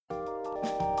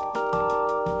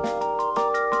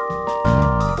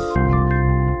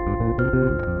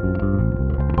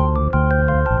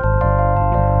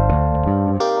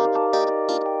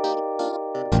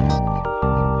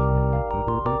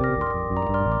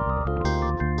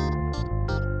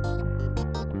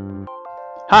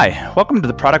Hi, welcome to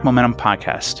the Product Momentum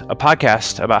Podcast, a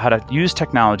podcast about how to use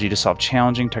technology to solve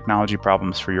challenging technology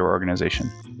problems for your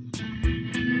organization.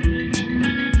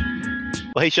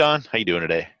 Well, hey, Sean, how you doing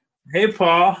today? Hey,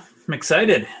 Paul. I'm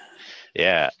excited.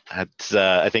 Yeah, it's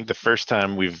I think the first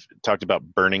time we've talked about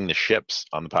burning the ships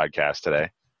on the podcast today.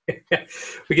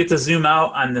 We get to zoom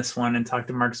out on this one and talk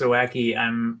to Mark Zawacki.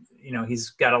 He's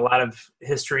got a lot of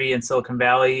history in Silicon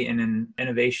Valley and in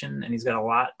innovation, and he's got a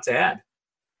lot to add.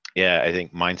 Yeah, I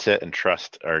think mindset and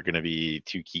trust are going to be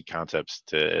two key concepts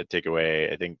to take away.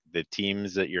 I think the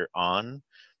teams that you're on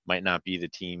might not be the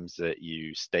teams that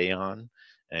you stay on.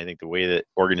 And I think the way that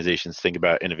organizations think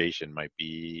about innovation might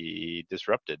be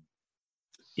disrupted.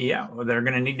 Yeah, well, they're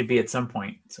going to need to be at some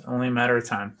point. It's only a matter of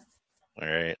time. All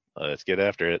right, let's get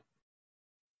after it.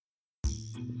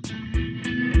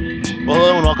 Well,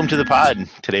 hello and welcome to the pod.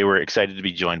 Today we're excited to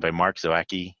be joined by Mark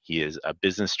Zawacki. He is a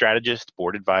business strategist,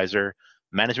 board advisor,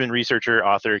 management researcher,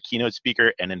 author, keynote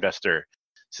speaker, and investor.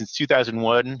 Since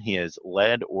 2001, he has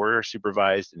led or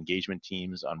supervised engagement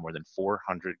teams on more than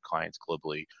 400 clients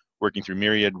globally, working through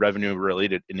myriad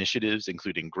revenue-related initiatives,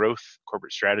 including growth,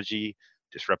 corporate strategy,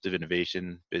 disruptive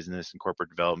innovation, business and corporate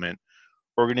development,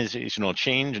 organizational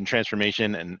change and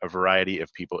transformation, and a variety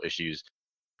of people issues.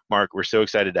 Mark, we're so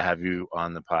excited to have you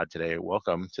on the pod today.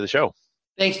 Welcome to the show.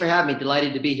 Thanks for having me.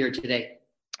 Delighted to be here today.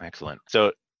 Excellent.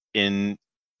 So in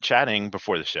chatting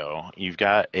before the show, you've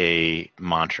got a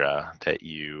mantra that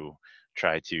you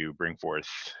try to bring forth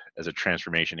as a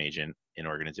transformation agent in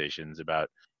organizations about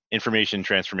information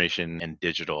transformation and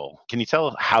digital. Can you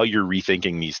tell how you're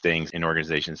rethinking these things in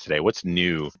organizations today? What's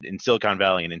new in Silicon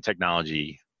Valley and in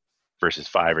technology versus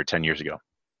 5 or 10 years ago?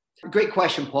 Great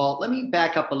question, Paul. Let me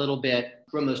back up a little bit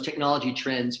from those technology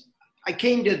trends. I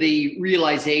came to the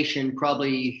realization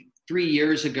probably 3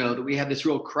 years ago that we have this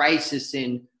real crisis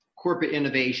in corporate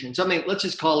innovation. Let's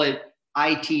just call it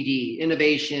ITD,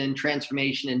 innovation,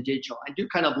 transformation, and digital. I do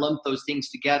kind of lump those things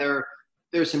together.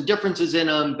 There's some differences in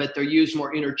them, but they're used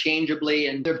more interchangeably,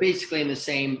 and they're basically in the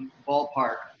same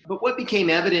ballpark. But what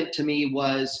became evident to me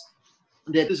was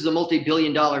that this is a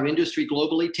multi-billion-dollar industry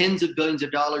globally. Tens of billions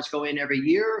of dollars go in every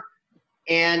year,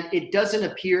 and it doesn't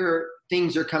appear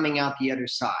things are coming out the other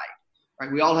side.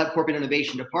 Right? We all have corporate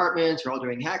innovation departments. We're all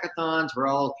doing hackathons. We're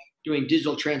all doing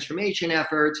digital transformation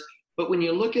efforts. But when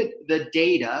you look at the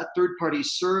data, third-party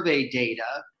survey data,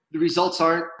 the results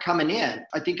aren't coming in.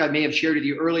 I think I may have shared with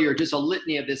you earlier just a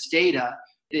litany of this data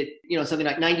that, something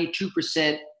like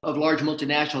 92% of large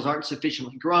multinationals aren't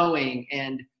sufficiently growing.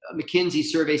 And a McKinsey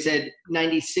survey said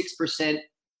 96%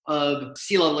 of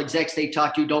C-level execs they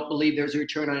talk to don't believe there's a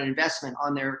return on investment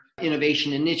on their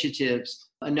innovation initiatives.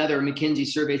 Another McKinsey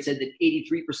survey said that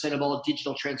 83% of all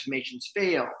digital transformations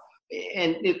fail.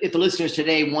 And if the listeners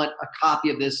today want a copy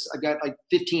of this, I've got like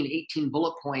 15, 18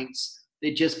 bullet points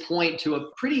that just point to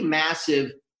a pretty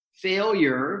massive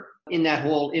failure in that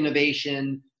whole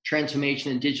innovation,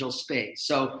 transformation, and digital space.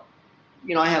 So,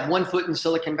 I have one foot in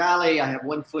Silicon Valley. I have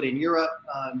one foot in Europe.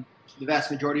 The vast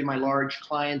majority of my large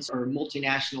clients are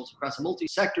multinationals across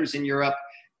multi-sectors in Europe.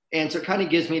 And so it kind of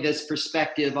gives me this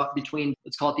perspective between,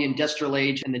 let's call it the industrial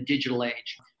age and the digital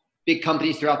age. Big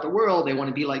companies throughout the world, they want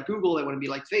to be like Google, they want to be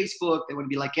like Facebook, they want to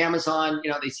be like Amazon.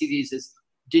 They see these as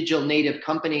digital native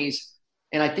companies.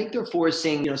 And I think they're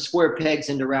forcing, square pegs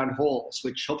into round holes,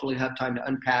 which hopefully we'll have time to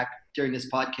unpack during this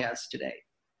podcast today.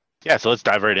 Yeah, so let's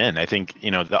dive right in. I think,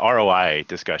 the ROI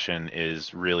discussion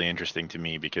is really interesting to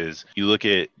me because you look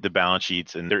at the balance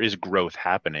sheets and there is growth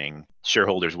happening.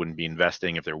 Shareholders wouldn't be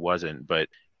investing if there wasn't, but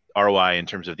ROI in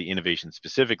terms of the innovation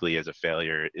specifically as a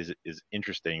failure is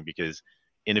interesting because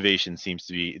innovation seems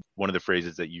to be one of the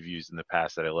phrases that you've used in the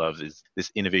past that I love is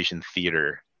this innovation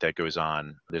theater that goes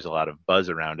on. There's a lot of buzz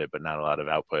around it, but not a lot of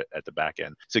output at the back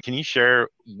end. So can you share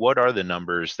what are the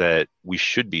numbers that we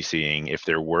should be seeing if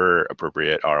there were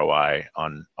appropriate ROI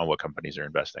on what companies are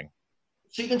investing?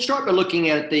 So you can start by looking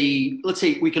at let's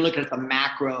say we can look at the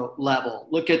macro level,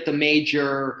 look at the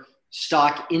major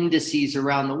stock indices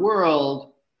around the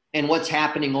world and what's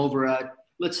happening over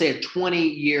let's say a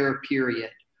 20-year period.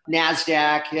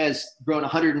 NASDAQ has grown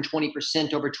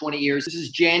 120% over 20 years. This is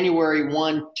January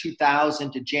 1,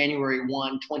 2000 to January 1,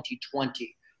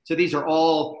 2020. So these are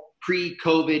all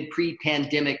pre-COVID,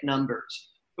 pre-pandemic numbers.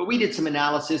 But we did some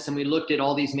analysis and we looked at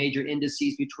all these major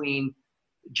indices between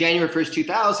January 1st,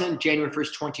 2000, January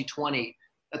 1st, 2020.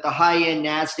 At the high end,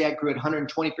 NASDAQ grew at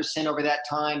 120% over that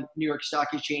time. New York Stock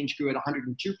Exchange grew at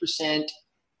 102%.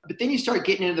 But then you start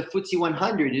getting into the FTSE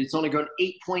 100. It's only grown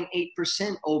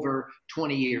 8.8% over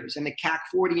 20 years. And the CAC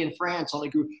 40 in France only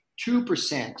grew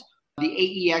 2%.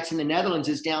 The AEX in the Netherlands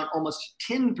is down almost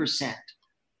 10%.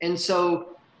 And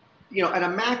so At a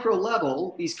macro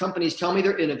level, these companies tell me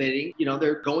they're innovating,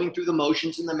 they're going through the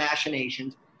motions and the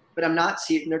machinations, but I'm not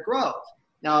seeing their growth.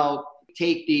 Now,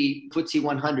 take the FTSE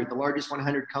 100, the largest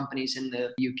 100 companies in the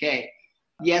UK.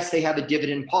 Yes, they have a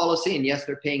dividend policy, and yes,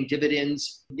 they're paying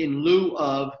dividends in lieu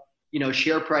of,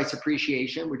 share price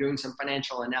appreciation. We're doing some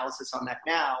financial analysis on that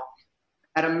now.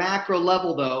 At a macro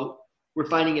level, though, we're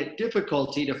finding it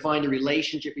difficulty to find a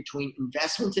relationship between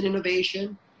investments in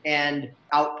innovation and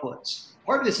outputs.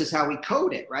 Part of this is how we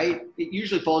code it, right? It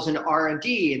usually falls into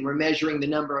R&D, and we're measuring the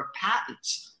number of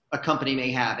patents a company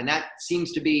may have. And that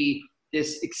seems to be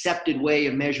this accepted way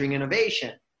of measuring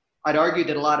innovation. I'd argue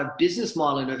that a lot of business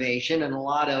model innovation and a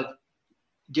lot of,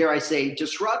 dare I say,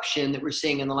 disruption that we're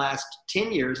seeing in the last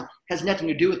 10 years has nothing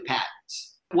to do with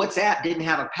patents. WhatsApp didn't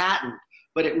have a patent,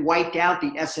 but it wiped out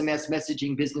the SMS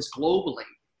messaging business globally.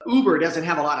 Uber doesn't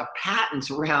have a lot of patents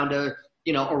around a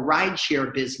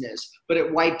rideshare business, but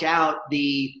it wiped out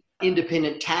the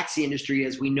independent taxi industry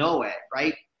as we know it,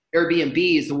 right?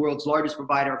 Airbnb is the world's largest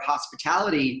provider of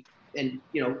hospitality and,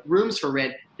 rooms for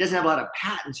rent. It doesn't have a lot of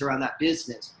patents around that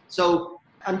business. So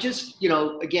I'm just,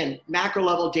 again, macro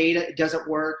level data, it doesn't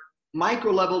work.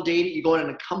 Micro level data, you go on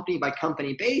a company by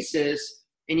company basis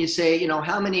and you say,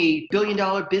 how many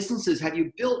billion-dollar businesses have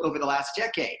you built over the last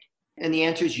decade? And the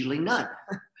answer is usually none.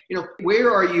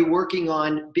 Where are you working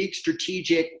on big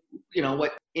strategic,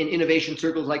 what in innovation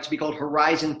circles like to be called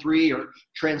Horizon 3 or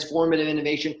transformative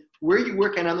innovation? Where are you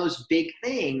working on those big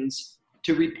things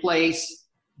to replace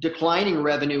declining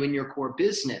revenue in your core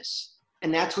business?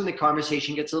 And that's when the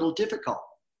conversation gets a little difficult.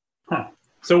 Huh.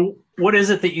 So what is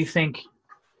it that you think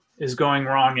is going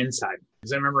wrong inside?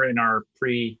 Because I remember in our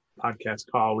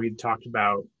pre-podcast call, we talked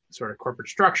about sort of corporate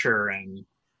structure, and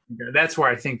that's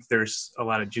where I think there's a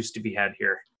lot of juice to be had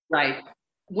here. Right.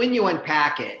 When you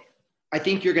unpack it, I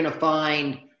think you're going to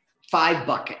find 5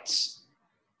 buckets.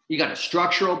 You got a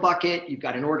structural bucket, you've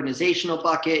got an organizational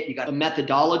bucket, you got a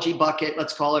methodology bucket,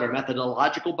 let's call it, or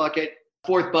methodological bucket.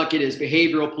 4th bucket is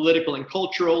behavioral, political, and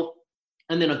cultural.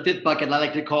 And then a 5th bucket I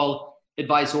like to call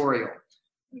advisorial.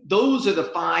 Those are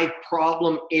the 5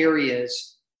 problem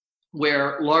areas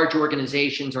where large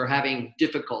organizations are having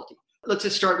difficulty. Let's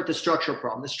just start with the structural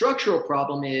problem. The structural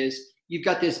problem is you've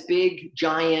got this big,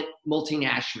 giant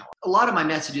multinational. A lot of my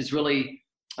message is really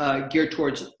geared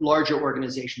towards larger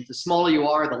organizations. The smaller you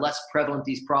are, the less prevalent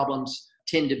these problems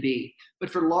tend to be. But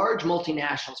for large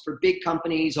multinationals, for big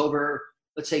companies over,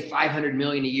 let's say, 500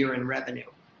 million a year in revenue,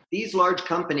 these large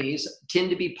companies tend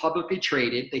to be publicly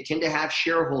traded. They tend to have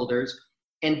shareholders,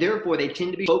 and therefore they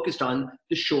tend to be focused on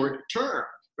the short term,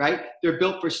 right? They're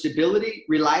built for stability,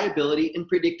 reliability, and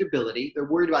predictability. They're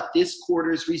worried about this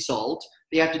quarter's result.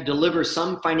 They have to deliver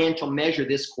some financial measure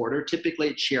this quarter. Typically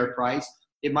it's share price.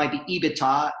 It might be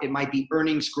EBITDA. It might be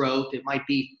earnings growth. It might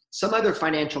be some other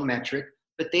financial metric,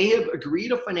 but they have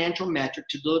agreed a financial metric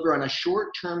to deliver on a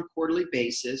short-term quarterly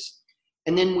basis.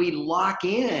 And then we lock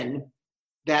in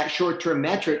that short-term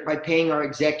metric by paying our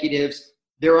executives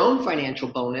their own financial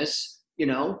bonus,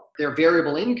 their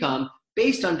variable income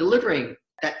based on delivering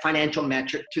that financial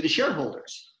metric to the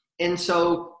shareholders. And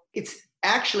so it's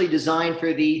actually designed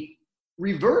for the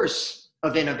reverse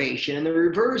of innovation and the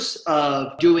reverse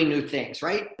of doing new things,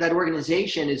 right? That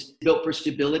organization is built for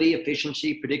stability,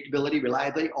 efficiency, predictability,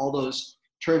 reliability, all those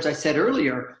terms I said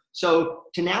earlier. So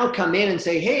to now come in and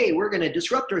say, hey, we're going to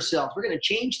disrupt ourselves. We're going to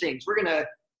change things. We're going to,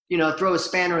 throw a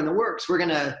spanner in the works. We're going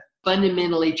to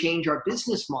fundamentally change our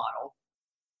business model.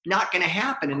 Not going to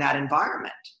happen in that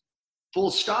environment.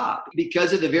 Full stop.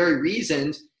 Because of the very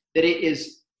reasons that it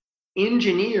is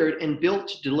engineered and built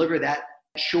to deliver that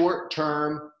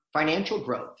short-term financial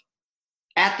growth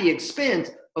at the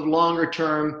expense of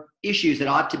longer-term issues that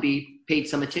ought to be paid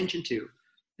some attention to.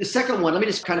 The second one, let me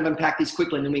just kind of unpack these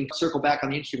quickly and then we can circle back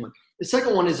on the interesting one. The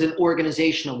second one is an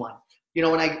organizational one.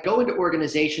 When I go into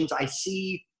organizations, I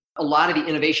see a lot of the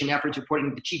innovation efforts reporting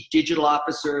to the chief digital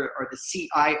officer or the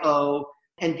CIO.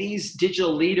 And these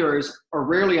digital leaders are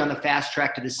rarely on the fast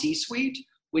track to the C-suite,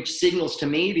 which signals to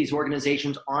me these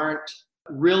organizations aren't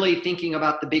really thinking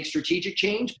about the big strategic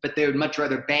change, but they would much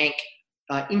rather bank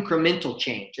incremental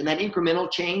change. And that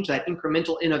incremental change, that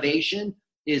incremental innovation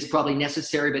is probably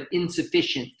necessary but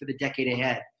insufficient for the decade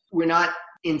ahead. We're not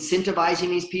incentivizing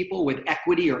these people with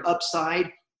equity or upside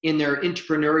in their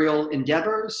entrepreneurial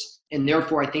endeavors. And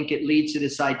therefore, I think it leads to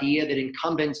this idea that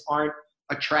incumbents aren't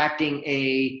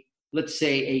attracting let's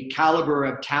say, a caliber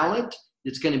of talent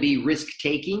that's going to be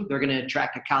risk-taking. They're going to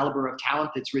attract a caliber of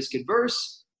talent that's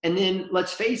risk-adverse. And then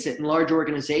let's face it, in large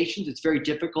organizations, it's very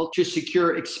difficult to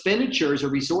secure expenditures or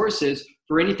resources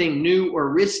for anything new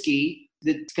or risky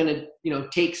that's going to,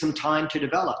 take some time to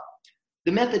develop.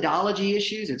 The methodology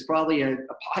issues, it's probably a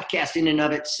podcast in and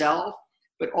of itself,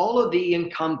 but all of the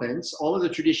incumbents, all of the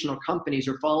traditional companies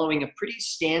are following a pretty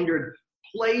standard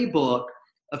playbook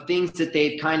of things that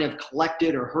they've kind of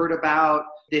collected or heard about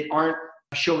that aren't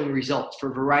showing results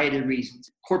for a variety of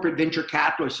reasons. Corporate venture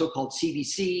capital, or so-called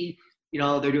CVC,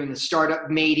 they're doing the startup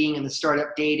mating and the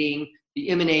startup dating, the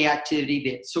M&A activity,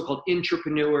 the so-called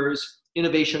entrepreneurs,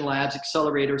 innovation labs,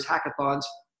 accelerators, hackathons.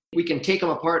 We can take them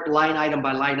apart line item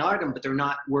by line item, but they're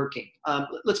not working.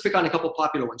 Let's pick on a couple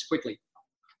popular ones quickly.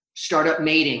 Startup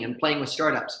mating and playing with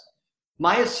startups.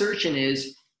 My assertion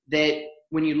is that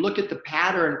when you look at the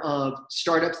pattern of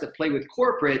startups that play with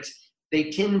corporates, they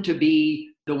tend to be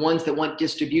the ones that want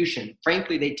distribution.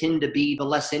 Frankly, they tend to be the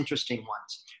less interesting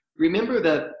ones. Remember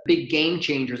the big game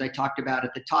changers I talked about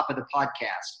at the top of the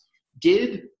podcast.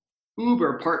 Did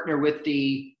Uber partner with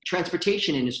the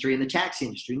transportation industry and the taxi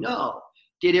industry? No.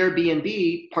 Did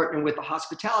Airbnb partner with the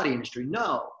hospitality industry?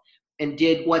 No. And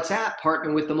did WhatsApp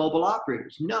partner with the mobile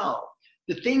operators? No.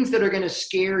 The things that are going to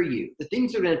scare you, the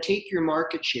things that are going to take your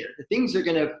market share, the things that are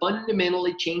going to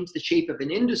fundamentally change the shape of an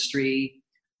industry,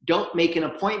 don't make an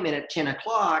appointment at 10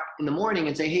 o'clock in the morning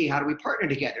and say, hey, how do we partner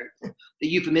together? They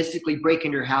euphemistically break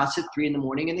into your house at 3 a.m.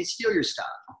 and they steal your stuff.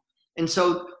 And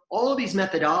so all of these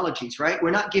methodologies, right?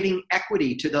 We're not giving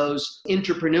equity to those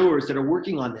entrepreneurs that are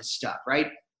working on this stuff, right?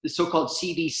 The so-called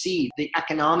CVC, the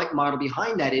economic model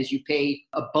behind that is you pay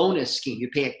a bonus scheme, you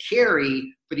pay a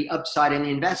carry for the upside in the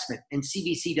investment. And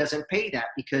CVC doesn't pay that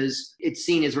because it's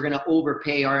seen as we're going to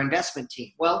overpay our investment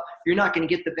team. Well, you're not going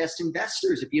to get the best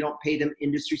investors if you don't pay them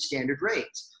industry standard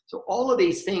rates. So all of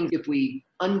these things, if we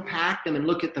unpack them and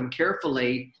look at them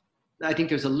carefully, I think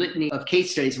there's a litany of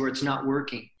case studies where it's not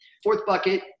working. Fourth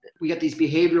bucket, we got these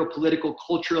behavioral, political,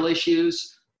 cultural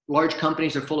issues. Large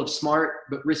companies are full of smart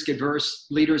but risk-averse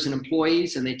leaders and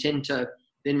employees, and they tend to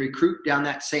then recruit down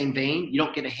that same vein. You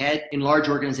don't get ahead in large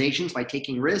organizations by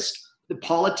taking risk. The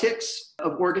politics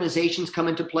of organizations come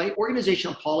into play.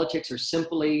 Organizational politics are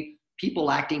simply people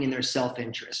acting in their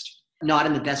self-interest, not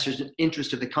in the best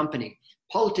interest of the company.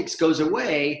 Politics goes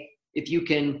away if you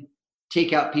can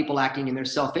take out people acting in their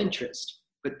self-interest.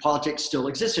 But politics still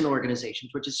exists in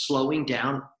organizations, which is slowing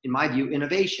down, in my view,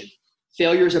 innovation.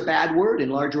 Failure is a bad word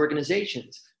in large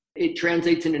organizations. It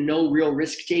translates into no real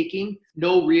risk-taking,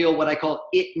 no real what I call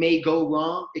it may go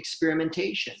wrong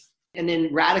experimentation. And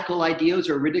then radical ideas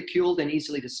are ridiculed and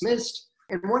easily dismissed.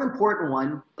 And one important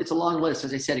one, it's a long list,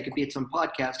 as I said, it could be its own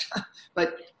podcast.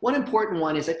 But one important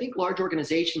one is I think large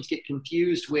organizations get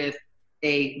confused with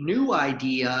a new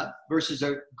idea versus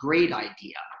a great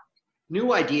idea.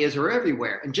 New ideas are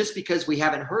everywhere. And just because we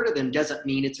haven't heard of them doesn't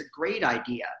mean it's a great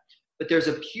idea. But there's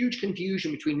a huge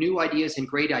confusion between new ideas and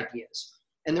great ideas.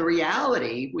 And the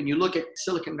reality, when you look at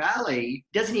Silicon Valley,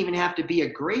 doesn't even have to be a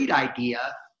great idea,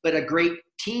 but a great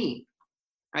team,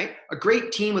 right? A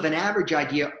great team with an average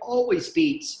idea always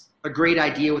beats a great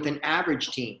idea with an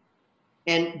average team.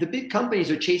 And the big companies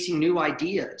are chasing new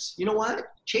ideas. You know what?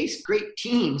 Chase great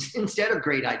teams instead of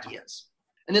great ideas.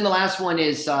 And then the last one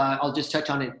is, I'll just touch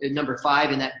on it, number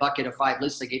 5 in that bucket of 5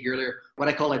 lists I gave you earlier. What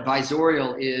I call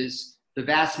advisorial is the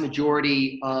vast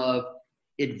majority of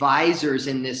advisors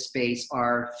in this space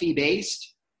are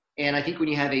fee-based. And I think when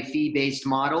you have a fee-based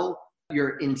model,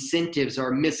 your incentives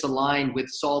are misaligned with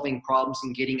solving problems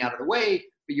and getting out of the way,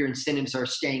 but your incentives are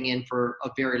staying in for a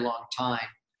very long time.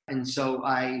 And so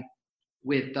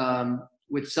with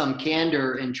some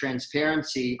candor and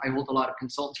transparency, I hold a lot of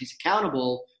consultancies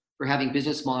accountable for having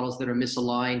business models that are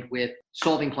misaligned with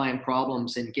solving client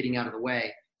problems and getting out of the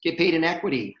way. Get paid in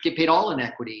equity, get paid all in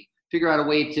equity, figure out a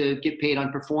way to get paid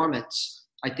on performance,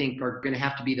 I think are going to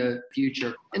have to be the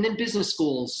future. And then business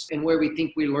schools and where we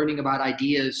think we're learning about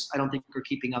ideas, I don't think we're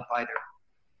keeping up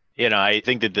either. I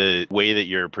think that the way that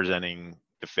you're presenting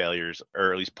the failures,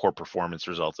 or at least poor performance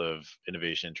results of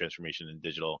innovation, transformation, and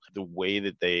digital, the way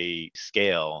that they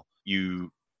scale, you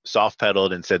soft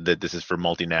pedaled and said that this is for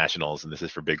multinationals and this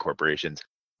is for big corporations.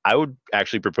 I would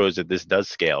actually propose that this does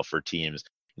scale for teams.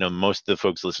 Most of the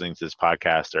folks listening to this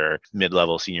podcast are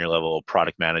mid-level, senior level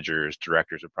product managers,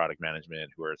 directors of product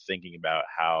management who are thinking about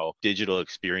how digital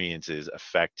experiences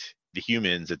affect the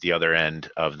humans at the other end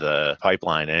of the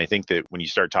pipeline. And I think that when you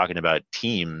start talking about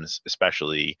teams,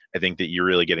 especially, I think that you're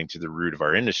really getting to the root of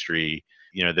our industry.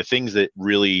 The things that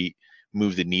really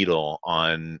move the needle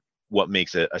on what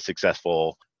makes a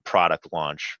successful product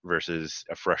launch versus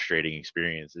a frustrating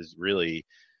experience is really,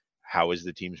 how is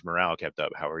the team's morale kept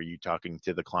up? How are you talking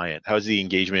to the client? How is the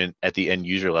engagement at the end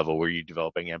user level? Were you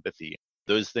developing empathy?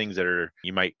 Those things that are,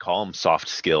 you might call them soft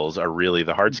skills, are really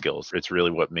the hard skills. It's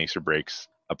really what makes or breaks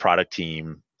a product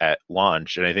team at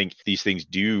launch. And I think these things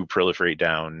do proliferate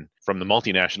down from the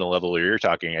multinational level where you're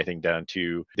talking, I think down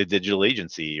to the digital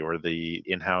agency or the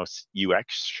in-house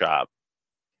UX shop.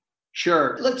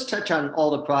 Sure. Let's touch on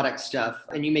all the product stuff.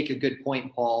 And you make a good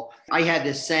point, Paul. I had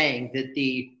this saying that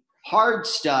the hard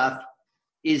stuff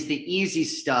is the easy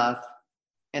stuff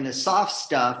and the soft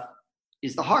stuff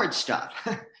is the hard stuff.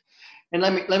 And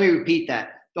let me repeat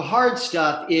that. The hard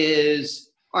stuff is,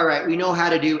 all right, we know how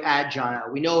to do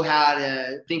agile. We know how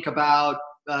to think about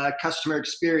customer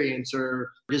experience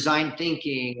or design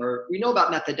thinking, or we know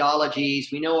about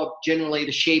methodologies. We know generally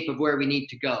the shape of where we need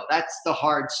to go. That's the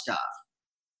hard stuff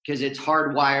because it's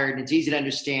hardwired and it's easy to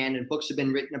understand and books have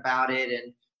been written about it.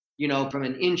 And, from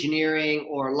an engineering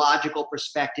or logical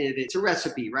perspective, it's a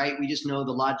recipe, right? We just know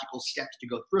the logical steps to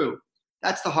go through.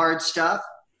 That's the hard stuff,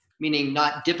 meaning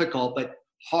not difficult, but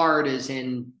hard as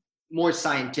in more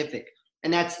scientific.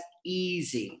 And that's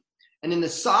easy. And then the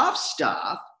soft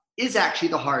stuff is actually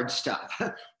the hard stuff.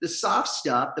 The soft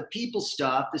stuff, the people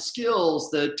stuff, the skills,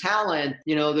 the talent,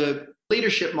 the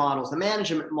leadership models, the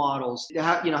management models,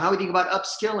 how we think about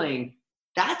upskilling.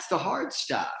 That's the hard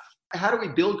stuff. How do we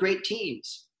build great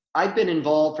teams? I've been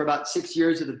involved for about 6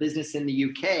 years with a business in the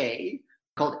UK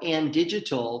called And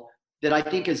Digital that I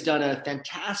think has done a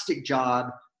fantastic job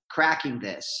cracking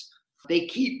this. They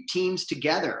keep teams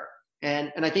together.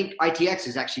 And I think ITX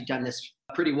has actually done this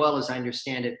pretty well, as I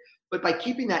understand it. But by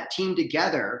keeping that team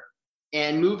together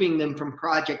and moving them from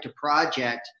project to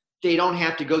project, they don't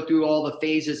have to go through all the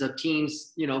phases of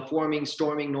teams, forming,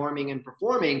 storming, norming, and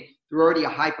performing. They're already a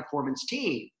high-performance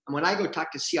team. And when I go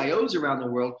talk to CIOs around the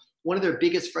world, one of their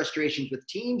biggest frustrations with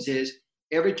teams is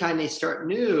every time they start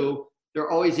new, they're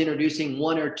always introducing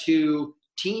one or two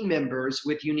team members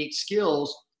with unique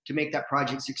skills to make that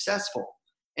project successful.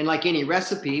 And like any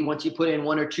recipe, once you put in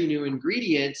one or two new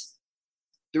ingredients,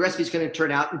 the recipe is going to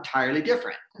turn out entirely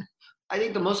different. I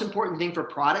think the most important thing for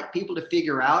product people to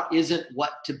figure out isn't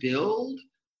what to build.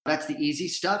 That's the easy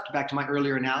stuff, back to my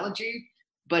earlier analogy.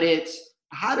 But it's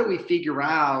how do we figure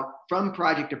out from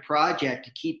project to project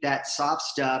to keep that soft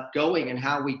stuff going and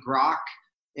how we grok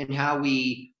and how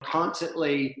we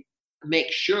constantly make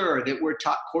sure that we're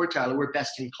top quartile or we're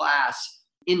best in class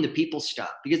in the people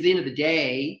stuff. Because at the end of the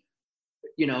day,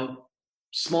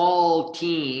 small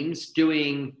teams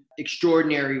doing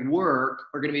extraordinary work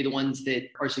are going to be the ones that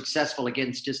are successful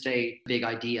against just a big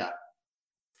idea.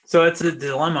 So it's a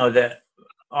dilemma that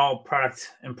all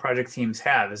product and project teams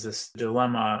have, is this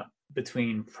dilemma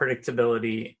between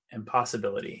predictability and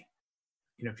possibility.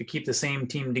 If you keep the same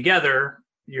team together,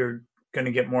 you're going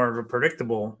to get more of a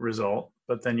predictable result,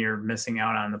 but then you're missing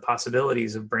out on the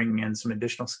possibilities of bringing in some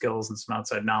additional skills and some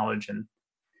outside knowledge, and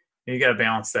you got to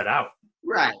balance that out.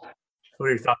 Right. What are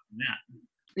your thoughts on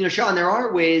that? Sean, there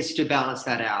are ways to balance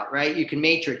that out, right? You can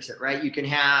matrix it, right? You can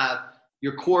have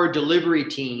your core delivery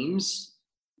teams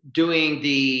doing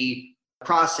the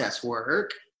process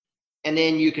work, and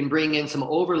then you can bring in some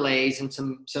overlays and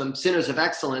some centers of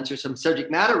excellence or some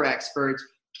subject matter experts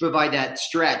to provide that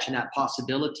stretch and that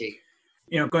possibility.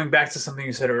 Going back to something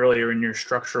you said earlier in your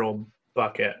structural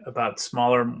bucket about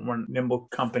smaller, more nimble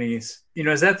companies,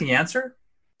 is that the answer?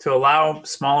 To allow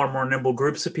smaller, more nimble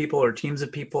groups of people or teams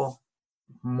of people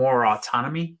more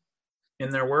autonomy in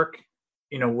their work,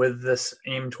 with this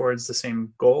aim towards the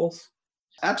same goals?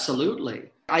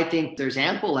 Absolutely. I think there's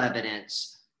ample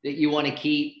evidence that you want to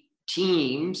keep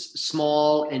teams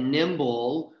small and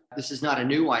nimble. This is not a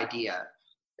new idea,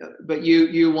 but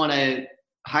you want to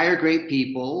hire great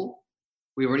people.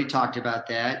 We already talked about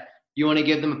that. You want to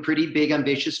give them a pretty big,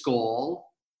 ambitious goal.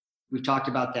 We've talked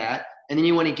about that. And then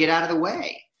you want to get out of the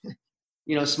way.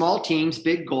 Small teams,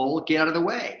 big goal, get out of the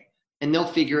way, and they'll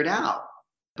figure it out.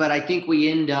 But I think we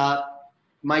end up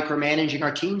micromanaging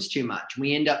our teams too much.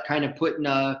 We end up kind of putting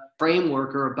a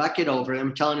framework or a bucket over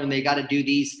them, telling them they got to do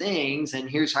these things, and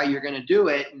here's how you're going to do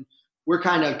it. And we're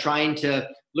kind of trying to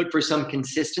look for some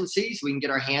consistency so we can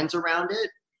get our hands around it.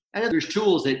 I know there's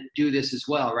tools that do this as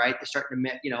well, right? They're starting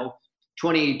to,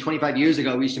 20, 25 years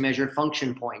ago, we used to measure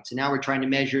function points, and now we're trying to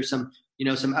measure some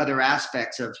other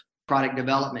aspects of product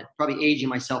development. Probably aging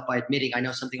myself by admitting I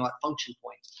know something about function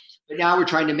points. But now we're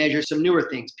trying to measure some newer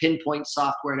things. Pinpoint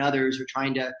Software and others are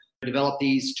trying to develop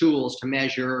these tools to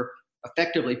measure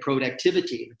effectively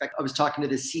productivity. In fact, I was talking to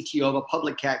the CTO of a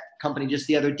public company just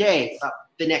the other day about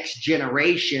the next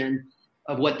generation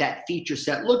of what that feature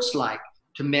set looks like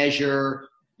to measure,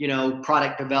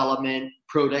 product development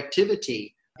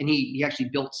productivity. And he actually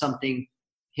built something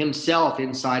himself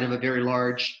inside of a very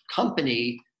large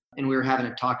company. And we were having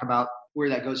a talk about where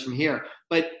that goes from here.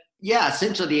 But yeah,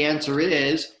 essentially the answer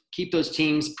is keep those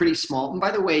teams pretty small. And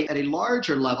by the way, at a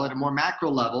larger level, at a more macro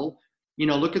level,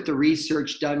 look at the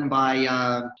research done by,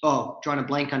 drawing a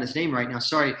blank on his name right now.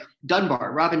 Sorry,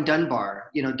 Dunbar, Robin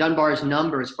Dunbar. Dunbar's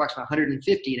number is approximately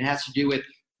 150, and it has to do with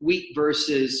wheat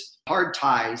versus hard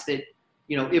ties. That,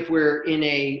 if we're in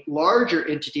a larger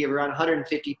entity of around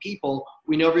 150 people,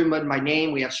 we know everyone by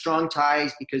name. We have strong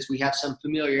ties because we have some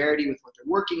familiarity with what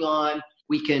they're working on.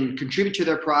 We can contribute to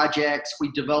their projects.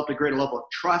 We develop a greater level of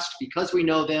trust because we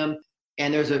know them.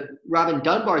 And Robin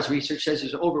Dunbar's research says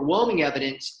there's overwhelming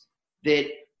evidence that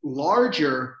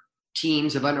larger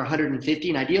teams of under 150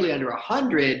 and ideally under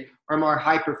 100 are more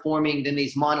high performing than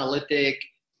these monolithic,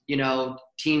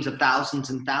 teams of thousands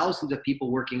and thousands of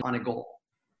people working on a goal.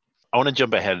 I want to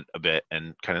jump ahead a bit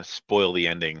and kind of spoil the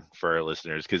ending for our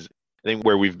listeners, because I think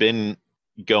where we've been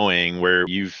going, where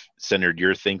you've centered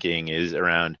your thinking, is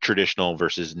around traditional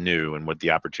versus new and what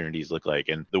the opportunities look like.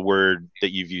 And the word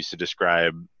that you've used to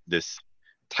describe this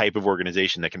type of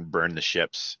organization that can burn the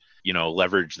ships,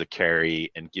 leverage the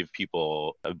carry and give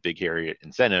people a big hairy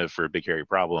incentive for a big hairy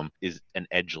problem, is an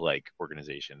edge-like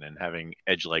organization and having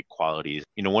edge-like qualities.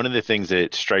 One of the things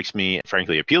that strikes me,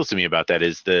 frankly, appeals to me about that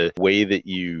is the way that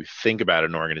you think about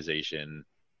an organization.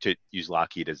 To use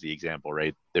Lockheed as the example,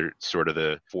 right? They're sort of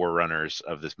the forerunners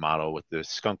of this model with the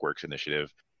Skunk Works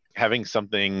initiative. Having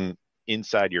something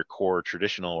inside your core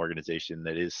traditional organization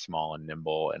that is small and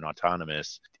nimble and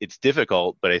autonomous, it's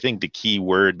difficult, but I think the key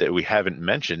word that we haven't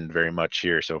mentioned very much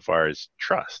here so far is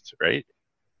trust, right?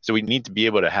 So we need to be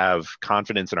able to have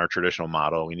confidence in our traditional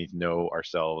model. We need to know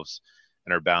ourselves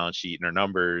and our balance sheet and our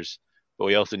numbers, but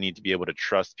we also need to be able to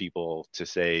trust people to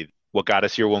say, what got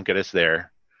us here won't get us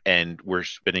there, and we're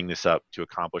spinning this up to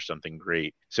accomplish something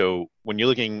great. So when you're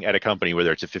looking at a company,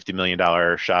 whether it's a $50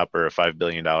 million shop or a $5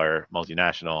 billion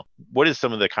multinational, what is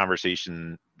some of the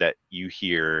conversation that you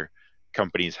hear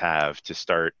companies have to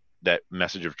start that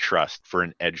message of trust for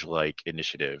an edge-like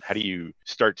initiative? How do you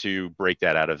start to break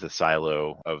that out of the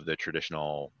silo of the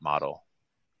traditional model?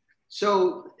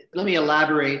 So let me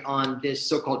elaborate on this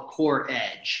so-called core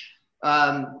edge.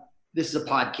 This is a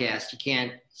podcast. You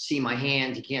can't see my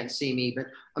hands. You can't see me. But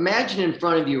imagine in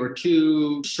front of you are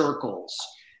two circles.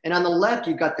 And on the left,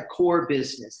 you've got the core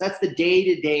business. That's the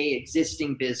day-to-day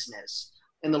existing business.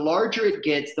 And the larger it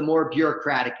gets, the more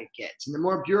bureaucratic it gets. And the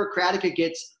more bureaucratic it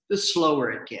gets, the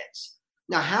slower it gets.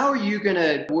 Now, how are you going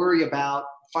to worry about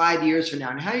 5 years from now?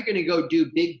 And how are you going to go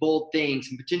do big, bold things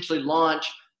and potentially launch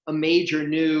a major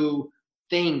new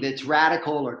thing that's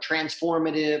radical or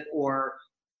transformative or,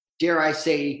 dare I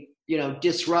say,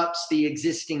 disrupts the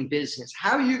existing business?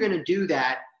 How are you going to do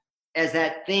that as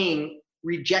that thing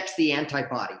rejects the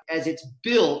antibody, as it's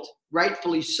built,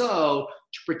 rightfully so,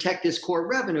 to protect this core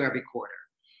revenue every quarter?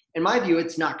 In my view,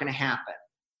 it's not going to happen.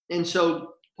 And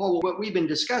so, Paul, what we've been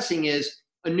discussing is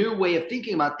a new way of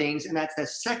thinking about things, and that's the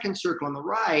second circle on the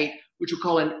right, which we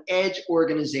call an edge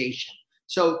organization.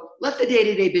 So let the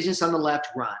day-to-day business on the left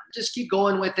run. Just keep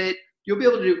going with it. You'll be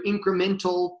able to do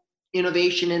incremental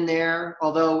innovation in there,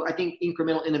 although I think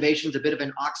incremental innovation is a bit of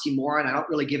an oxymoron. I don't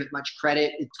really give it much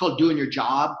credit. It's called doing your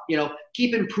job.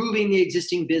 Keep improving the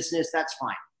existing business. That's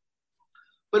fine.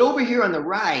 But over here on the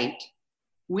right,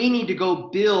 we need to go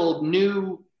build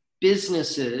new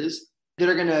businesses that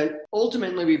are going to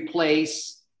ultimately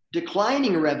replace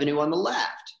declining revenue on the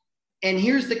left. And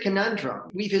here's the conundrum.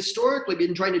 We've historically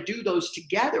been trying to do those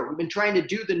together. We've been trying to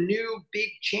do the new big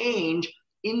change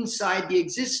inside the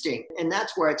existing, and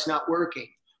that's where it's not working.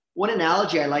 One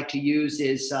analogy I like to use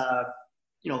is,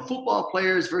 football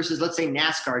players versus, let's say,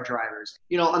 NASCAR drivers.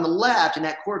 On the left in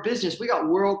that core business, we got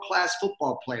world-class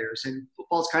football players, and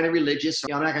football's kind of religious,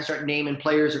 so I'm not going to start naming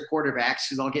players or quarterbacks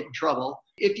because I'll get in trouble.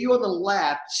 If you on the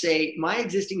left say, my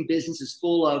existing business is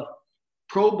full of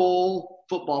Pro Bowl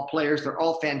football players, they're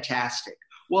all fantastic.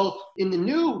 Well, in the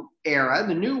new era, in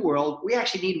the new world, we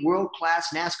actually need world-class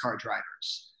NASCAR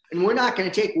drivers. And we're not going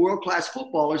to take world-class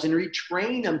footballers and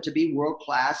retrain them to be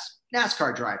world-class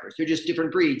NASCAR drivers. They're just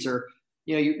different breeds, or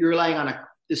you're relying on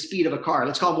the speed of a car.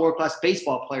 Let's call them world-class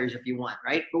baseball players if you want,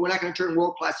 right? But we're not going to turn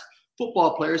world-class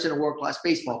football players into world-class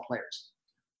baseball players.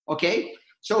 Okay?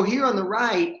 So here on the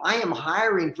right, I am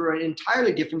hiring for an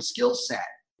entirely different skill set.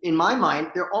 In my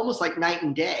mind, they're almost like night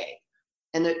and day.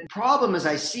 And the problem as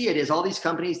I see it is all these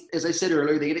companies, as I said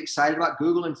earlier, they get excited about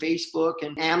Google and Facebook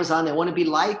and Amazon. They want to be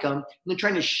like them. And they're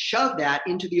trying to shove that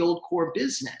into the old core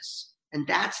business. And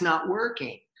that's not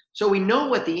working. So we know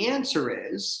what the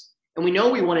answer is. And we know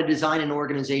we want to design an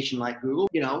organization like Google.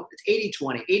 It's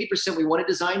 80-20. 80% we want to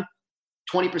design,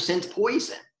 20% is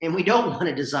poison. And we don't want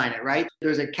to design it, right?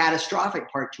 There's a catastrophic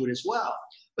part to it as well.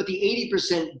 But the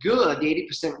 80% good, the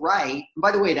 80% right, and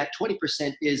by the way, that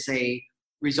 20% is a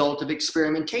result of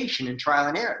experimentation and trial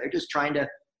and error. They're just trying to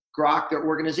grok their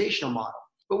organizational model.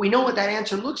 But we know what that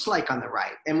answer looks like on the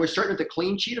right. And we're starting with a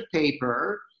clean sheet of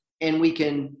paper, and we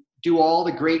can do all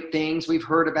the great things we've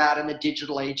heard about in the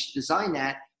digital age to design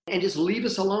that, and just leave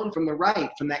us alone from the right,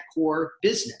 from that core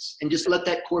business, and just let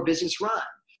that core business run.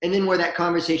 And then where that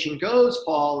conversation goes,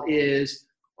 Paul, is,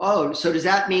 oh, so does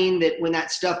that mean that when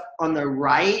that stuff on the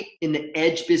right in the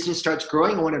edge business starts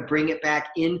growing, I want to bring it back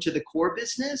into the core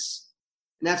business?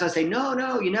 And that's why I say,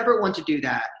 no, you never want to do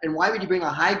that. And why would you bring a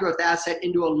high growth asset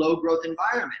into a low growth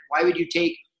environment? Why would you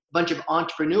take a bunch of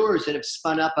entrepreneurs that have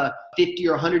spun up a $50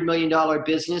 or $100 million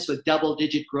business with double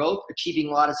digit growth, achieving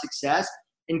a lot of success,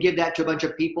 and give that to a bunch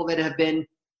of people that have been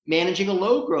managing a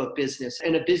low growth business,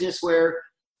 and a business where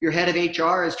your head of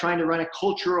HR is trying to run a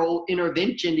cultural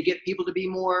intervention to get people to be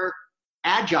more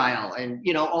agile and,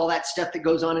 all that stuff that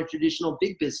goes on in traditional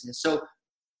big business. So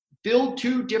build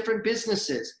two different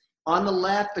businesses. On the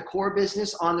left, the core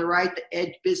business; on the right, the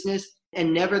edge business,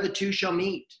 and never the two shall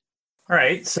meet. All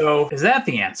right. So is that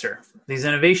the answer? These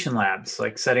innovation labs,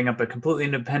 like setting up a completely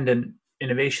independent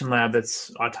innovation lab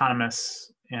that's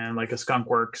autonomous and like a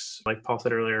skunkworks, like Paul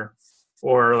said earlier,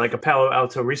 or like a Palo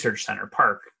Alto Research Center,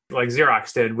 PARC, like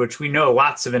Xerox did, which we know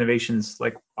lots of innovations,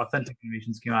 like authentic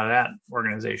innovations, came out of that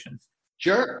organization.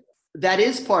 Sure. That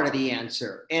is part of the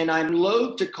answer. And I'm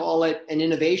loath to call it an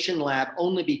innovation lab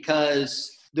only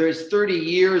because there's 30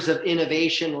 years of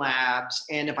innovation labs.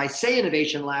 And if I say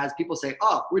innovation labs, people say,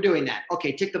 oh, we're doing that.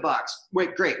 Okay, tick the box.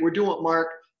 Wait, great. We're doing what Mark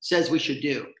says we should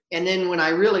do. And then when I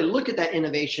really look at that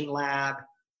innovation lab,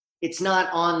 it's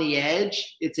not on the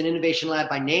edge. It's an innovation lab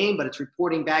by name, but it's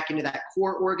reporting back into that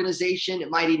core organization. It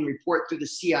might even report through the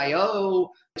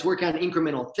CIO. It's working on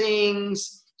incremental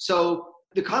things. So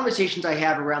the conversations I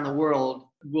have around the world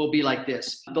will be like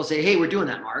this. They'll say, hey, we're doing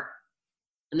that, Mark.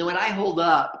 And then what I hold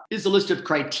up is a list of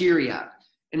criteria.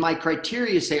 And my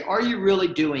criteria say, are you really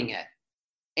doing it?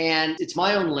 And it's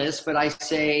my own list, but I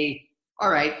say, all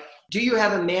right, do you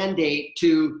have a mandate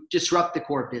to disrupt the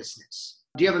core business?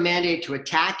 Do you have a mandate to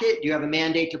attack it? Do you have a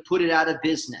mandate to put it out of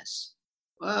business?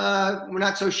 We're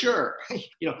not so sure.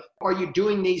 Are you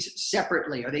doing these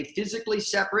separately? Are they physically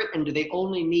separate, and do they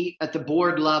only meet at the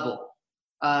board level?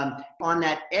 On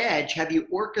that edge, have you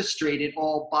orchestrated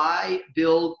all buy,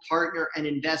 build, partner, and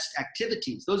invest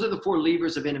activities? Those are the four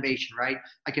levers of innovation, right?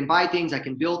 I can buy things, I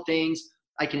can build things,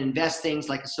 I can invest things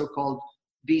like a so-called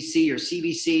VC or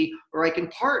CVC, or I can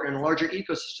partner in a larger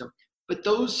ecosystem. But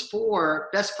those four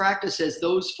best practices,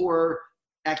 those four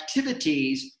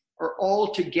activities are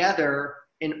all together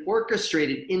and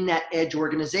orchestrated in that edge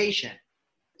organization.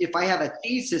 If I have a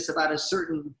thesis about a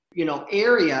certain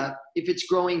area, if it's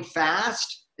growing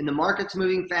fast and the market's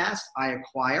moving fast, I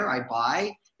acquire, I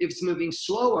buy. If it's moving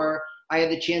slower, I have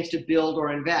the chance to build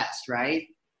or invest, right?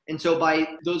 And so by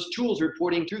those tools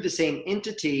reporting through the same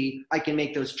entity, I can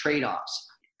make those trade-offs.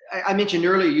 I mentioned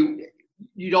earlier,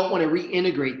 you don't want to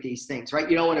reintegrate these things, right?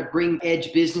 You don't want to bring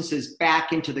edge businesses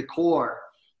back into the core.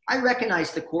 I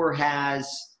recognize the core has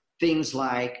things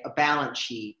like a balance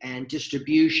sheet and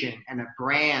distribution and a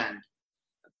brand.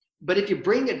 But if you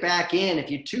bring it back in, if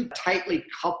you too tightly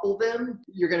couple them,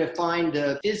 you're going to find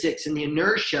the physics and the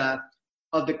inertia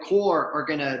of the core are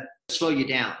going to slow you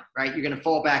down, right? You're going to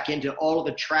fall back into all of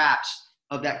the traps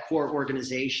of that core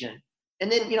organization.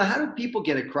 And then, how do people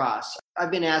get across? I've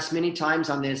been asked many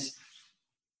times on this,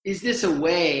 is this a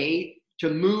way to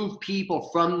move people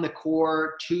from the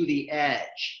core to the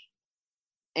edge?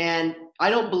 And I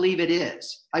don't believe it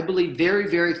is. I believe very,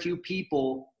 very few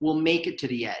people will make it to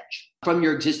the edge from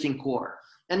your existing core.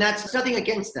 And that's nothing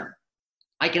against them.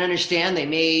 I can understand they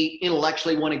may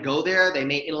intellectually want to go there. They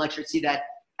may intellectually see that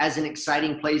as an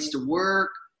exciting place to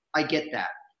work. I get that.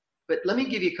 But let me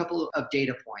give you a couple of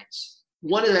data points.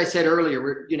 One, as I said earlier,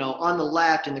 we're, on the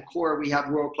left in the core, we have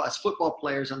world-class football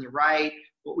players. On the right,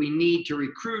 what we need to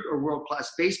recruit are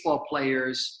world-class baseball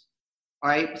players.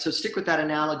 All right, so stick with that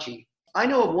analogy. I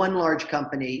know of one large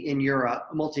company in Europe,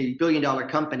 a multi-billion-dollar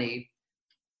company,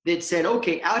 that said,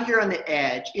 okay, out here on the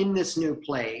edge in this new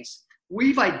place,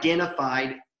 we've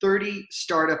identified 30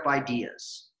 startup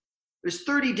ideas. There's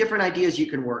 30 different ideas you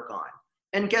can work on.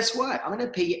 And guess what? I'm going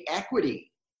to pay you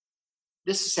equity.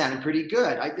 This is sounding pretty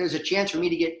good. There's a chance for me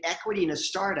to get equity in a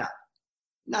startup.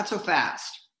 Not so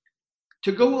fast.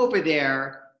 To go over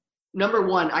there, number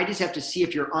one, I just have to see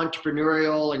if you're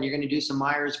entrepreneurial and you're going to do some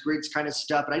Myers-Briggs kind of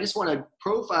stuff. But I just want to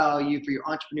profile you for your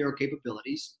entrepreneurial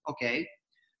capabilities. Okay.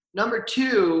 Number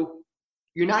two,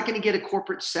 you're not going to get a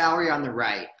corporate salary on the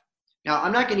right. Now,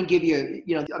 I'm not going to give you,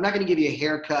 I'm not going to give you a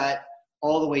haircut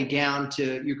all the way down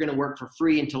to you're going to work for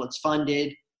free until it's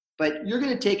funded. But you're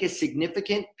going to take a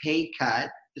significant pay cut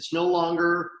It's no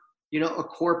longer, a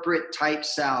corporate type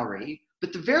salary,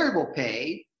 but the variable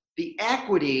pay, the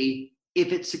equity,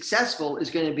 if it's successful, is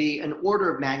going to be an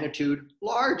order of magnitude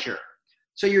larger.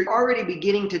 So you're already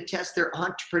beginning to test their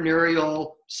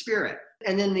entrepreneurial spirit.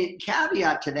 And then the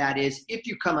caveat to that is if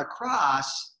you come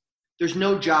across, there's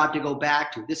no job to go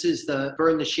back to. This is the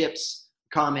burn the ships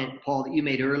comment, Paul, that you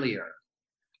made earlier.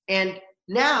 And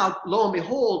now, lo and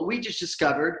behold, we just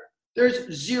discovered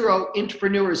there's 0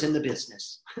 entrepreneurs in the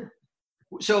business.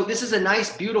 So this is a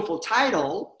nice, beautiful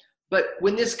title, but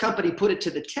when this company put it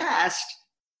to the test,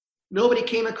 nobody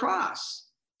came across.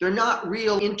 They're not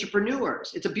real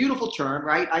entrepreneurs. It's a beautiful term,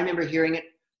 right? I remember hearing it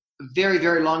a very,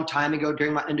 very long time ago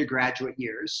during my undergraduate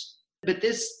years. But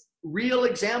this real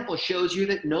example shows you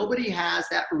that nobody has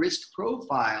that risk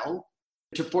profile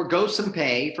to forego some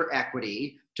pay for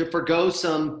equity, to forego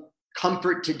some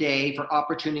comfort today for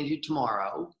opportunity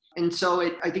tomorrow. And so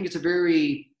I think it's a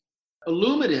very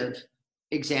illuminative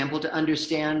example to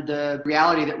understand the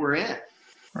reality that we're in.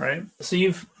 Right. So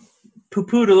you've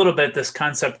poo-pooed a little bit this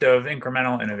concept of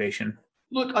incremental innovation.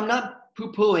 Look, I'm not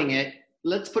poo-pooing it.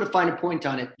 Let's put a finer point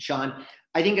on it, Sean.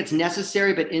 I think it's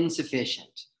necessary but insufficient.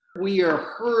 We are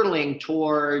hurling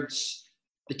towards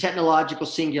the technological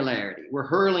singularity. We're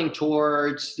hurling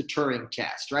towards the Turing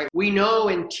test, right? We know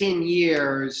in 10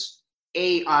 years,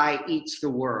 AI eats the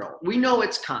world. We know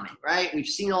it's coming, right? We've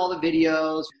seen all the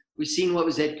videos. We've seen what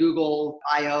was at Google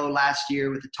I/O last year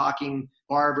with the talking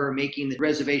barber making the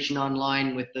reservation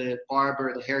online with the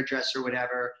barber, the hairdresser,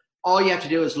 whatever. All you have to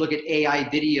do is look at AI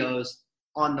videos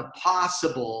on the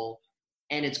possible,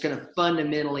 and it's going to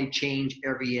fundamentally change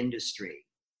every industry.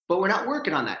 But we're not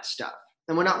working on that stuff.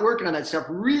 And we're not working on that stuff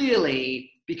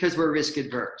really because we're risk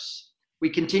adverse. We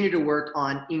continue to work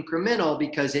on incremental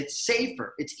because it's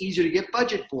safer. It's easier to get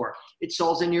budget for. It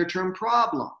solves a near-term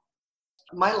problem.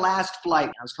 My last flight,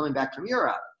 I was coming back from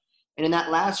Europe. And in that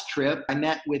last trip, I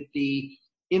met with the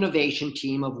innovation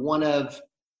team of one of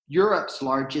Europe's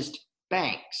largest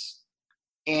banks.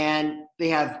 And they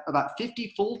have about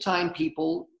 50 full-time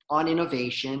people on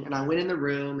innovation. And I went in the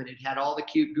room and it had all the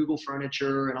cute Google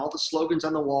furniture and all the slogans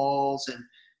on the walls and,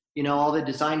 all the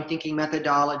design thinking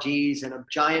methodologies and a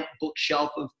giant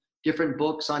bookshelf of different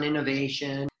books on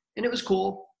innovation. And it was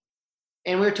cool.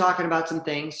 And we were talking about some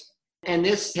things. And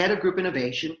this head of group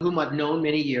innovation, whom I've known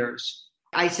many years,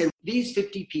 I said, these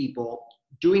 50 people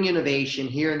doing innovation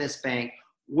here in this bank,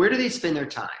 where do they spend their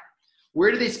time?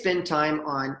 Where do they spend time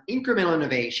on incremental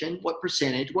innovation? What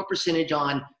percentage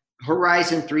on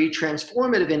Horizon 3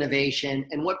 transformative innovation,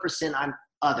 and what percent on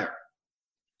other?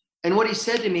 And what he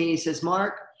said to me, he says,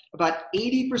 Mark, about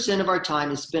 80% of our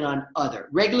time is spent on other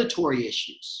regulatory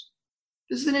issues.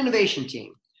 This is an innovation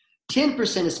team.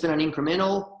 10% is spent on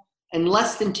incremental, and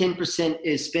less than 10%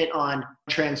 is spent on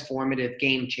transformative,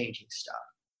 game-changing stuff.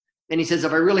 And he says,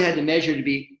 if I really had to measure, to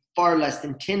be far less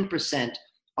than 10%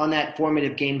 on that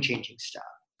formative, game-changing stuff.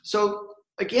 So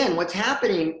again, what's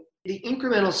happening, the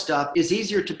incremental stuff is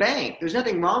easier to bank. There's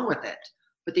nothing wrong with it.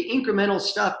 But the incremental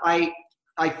stuff I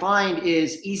find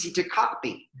is easy to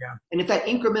copy. Yeah. And if that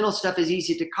incremental stuff is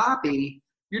easy to copy,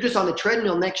 you're just on the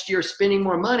treadmill next year spending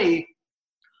more money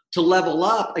to level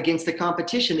up against the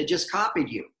competition that just copied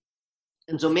you.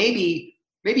 And so maybe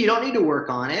you don't need to work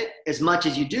on it as much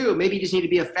as you do. Maybe you just need to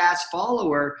be a fast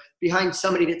follower behind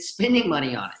somebody that's spending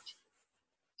money on it.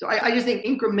 So I just think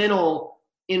incremental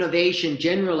innovation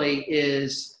generally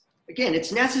is, again,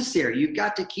 it's necessary. You've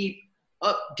got to keep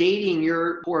updating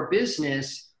your core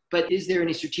business, but is there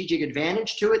any strategic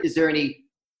advantage to it? Is there any,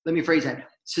 let me phrase that,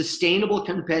 sustainable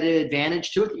competitive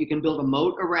advantage to it that you can build a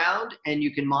moat around and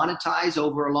you can monetize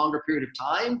over a longer period of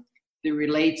time that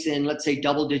relates in, let's say,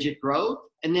 double-digit growth?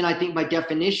 And then I think by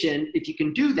definition, if you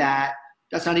can do that,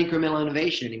 that's not incremental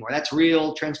innovation anymore. That's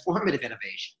real transformative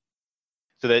innovation.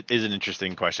 So that is an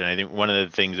interesting question. I think one of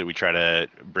the things that we try to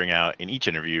bring out in each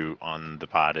interview on the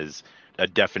pod is a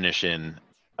definition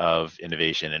of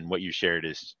innovation. And what you shared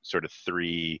is sort of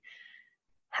 3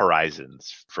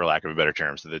 horizons, for lack of a better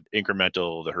term. So the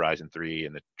incremental, the Horizon 3,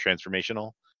 and the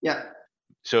transformational. Yeah.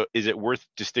 So is it worth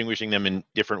distinguishing them in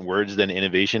different words than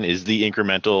innovation? Is the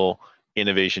incremental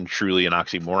innovation truly an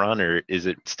oxymoron, or is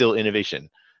it still innovation?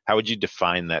 How would you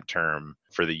define that term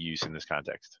for the use in this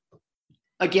context?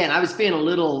 Again, I was being a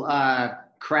little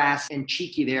crass and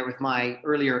cheeky there with my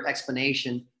earlier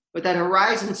explanation. But that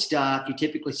Horizon stuff you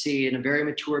typically see in a very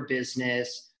mature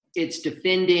business. It's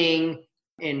defending,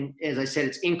 and as I said,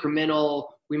 it's incremental.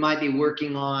 We might be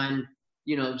working on,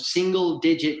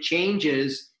 single-digit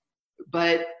changes,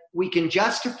 but we can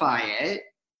justify it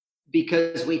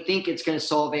because we think it's going to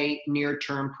solve a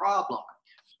near-term problem.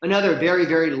 Another very,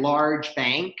 very large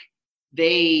bank,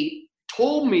 they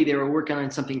told me they were working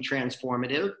on something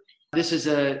transformative. This is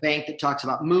a bank that talks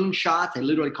about moonshots. They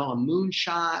literally call them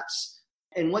moonshots.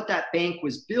 And what that bank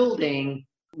was building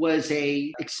was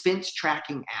a expense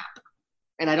tracking app.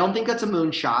 And I don't think that's a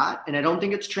moonshot, and I don't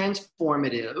think it's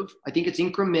transformative. I think it's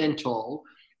incremental.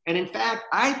 And in fact,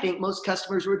 I think most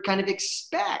customers would kind of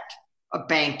expect a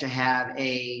bank to have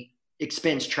a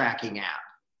expense tracking app,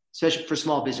 especially for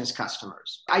small business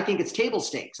customers. I think it's table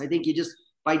stakes. I think you just,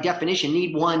 by definition,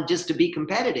 need one just to be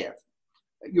competitive.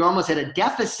 You're almost at a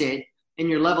deficit and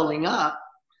you're leveling up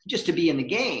just to be in the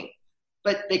game.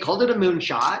 But they called it a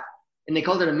moonshot, and they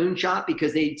called it a moonshot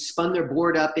because they spun their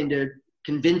board up into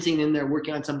convincing them they're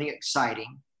working on something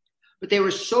exciting. But they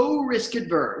were so risk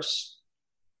adverse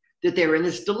that they were in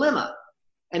this dilemma.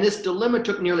 And this dilemma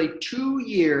took nearly 2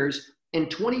 years and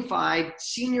 25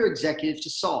 senior executives to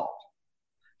solve.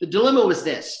 The dilemma was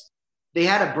this. They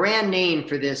had a brand name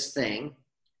for this thing,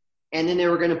 and then they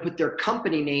were going to put their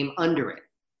company name under it.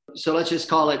 So let's just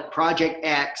call it Project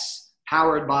X,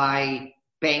 powered by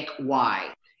Bank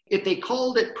Y. If they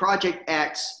called it Project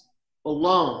X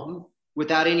alone,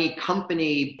 without any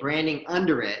company branding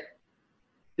under it,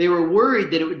 they were worried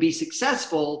that it would be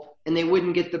successful and they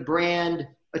wouldn't get the brand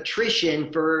attrition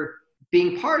for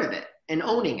being part of it and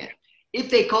owning it. If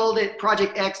they called it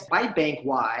Project X by Bank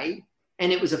Y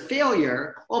and it was a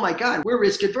failure, oh my God, we're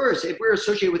risk adverse. If we're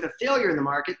associated with a failure in the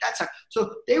market,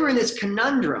 so they were in this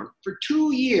conundrum for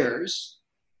 2 years,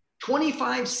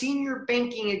 25 senior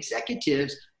banking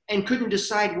executives, and couldn't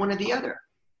decide one or the other.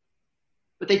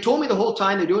 But they told me the whole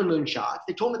time they're doing moonshots.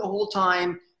 They told me the whole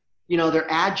time, they're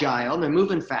agile and they're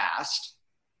moving fast.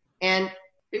 And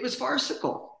it was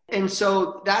farcical. And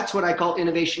so that's what I call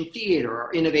innovation theater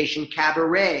or innovation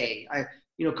cabaret.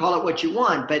 Call it what you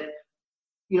want. But,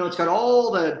 it's got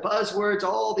all the buzzwords,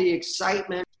 all the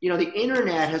excitement. The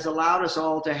internet has allowed us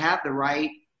all to have the right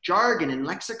jargon and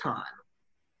lexicon.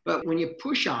 But when you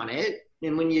push on it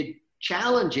and when you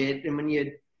challenge it and when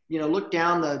you look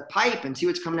down the pipe and see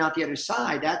what's coming out the other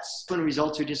side, that's when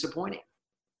results are disappointing.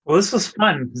 Well, this was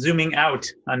fun, zooming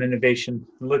out on innovation,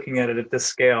 looking at it at this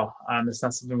scale. It's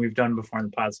not something we've done before in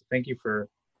the pod. So thank you for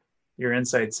your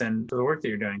insights and for the work that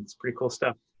you're doing. It's pretty cool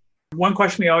stuff. One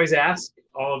question we always ask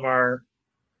all of our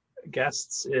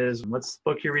guests is, what's the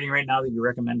book you're reading right now that you're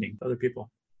recommending to other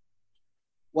people?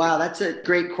 Wow, that's a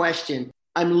great question.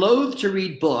 I'm loath to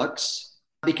read books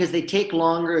because they take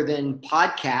longer than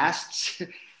podcasts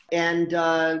and,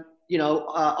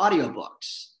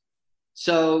 audiobooks.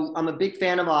 So I'm a big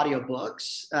fan of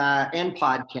audiobooks and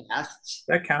podcasts.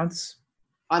 That counts.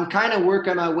 I'm kind of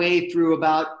working my way through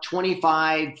about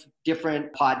 25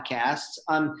 different podcasts.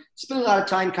 I'm spending a lot of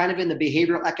time kind of in the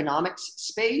behavioral economics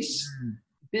space.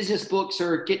 Business books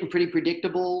are getting pretty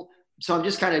predictable. So I'm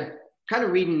just kind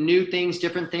of reading new things,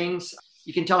 different things.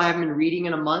 You can tell I haven't been reading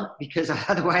in a month because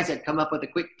otherwise I'd come up with a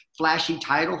quick flashy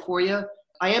title for you.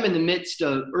 I am in the midst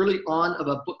of early on of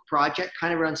a book project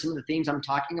kind of around some of the themes I'm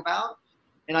talking about.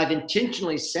 And I've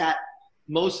intentionally set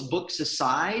most books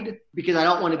aside because I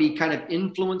don't want to be kind of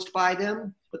influenced by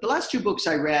them. But the last 2 books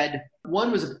I read,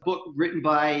 one was a book written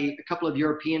by a couple of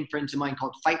European friends of mine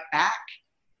called Fight Back.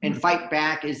 And Fight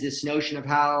Back is this notion of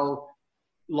how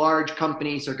large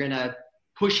companies are going to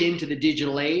push into the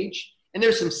digital age. And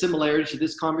there's some similarities to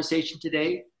this conversation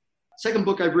today. Second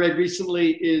book I've read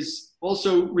recently is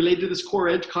also related to this core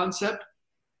edge concept.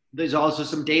 There's also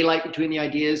some daylight between the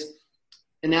ideas.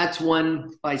 And that's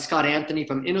one by Scott Anthony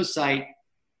from InnoSight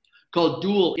called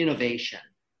Dual Innovation.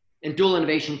 And Dual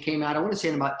Innovation came out, I want to say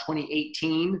in about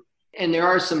 2018. And there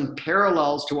are some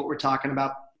parallels to what we're talking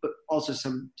about, but also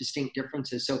some distinct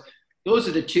differences. So those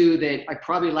are the 2 that I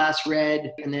probably last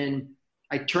read. And then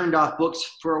I turned off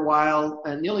books for a while.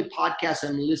 And the only podcasts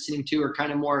I'm listening to are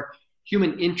kind of more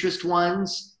human interest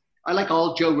ones. I like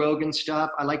all Joe Rogan stuff.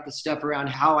 I like the stuff around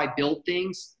how I build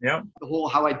things. Yeah. The whole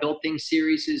How I Built Things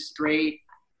series is great.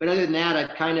 But other than that,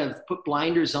 I've kind of put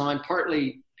blinders on,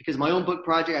 partly because my own book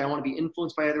project, I don't want to be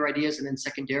influenced by other ideas. And then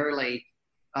secondarily,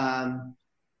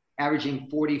 averaging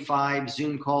 45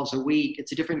 Zoom calls a week.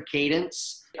 It's a different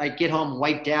cadence. I get home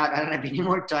wiped out. I don't have any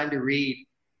more time to read.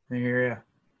 I hear you.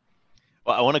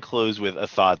 Well, I want to close with a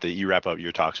thought that you wrap up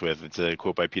your talks with. It's a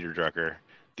quote by Peter Drucker.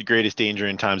 The greatest danger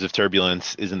in times of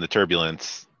turbulence isn't the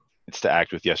turbulence. It's to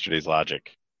act with yesterday's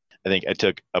logic. I think I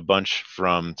took a bunch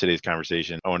from today's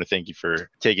conversation. I want to thank you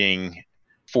for taking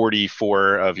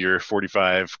 44 of your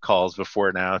 45 calls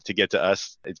before now to get to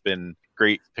us. It's been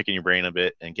great picking your brain a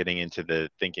bit and getting into the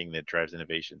thinking that drives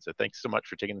innovation. So thanks so much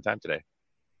for taking the time today.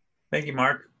 Thank you,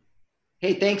 Mark.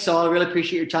 Hey, thanks all. I really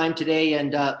appreciate your time today.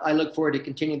 And I look forward to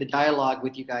continuing the dialogue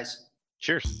with you guys.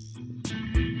 Cheers.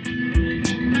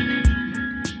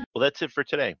 Well, Well, that's it for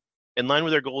today. In line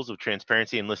with our goals of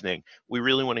transparency and listening, we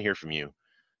really want to hear from you.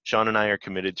 Sean and I are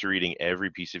committed to reading every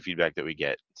piece of feedback that we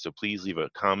get, so please leave a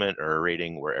comment or a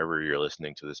rating wherever you're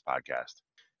listening to this podcast.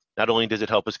 Not only does it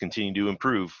help us continue to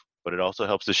improve, but it also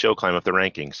helps the show climb up the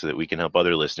rankings so that we can help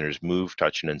other listeners move,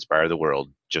 touch, and inspire the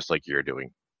world just like you're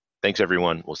doing. Thanks,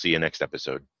 everyone. We'll see you next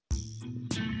episode.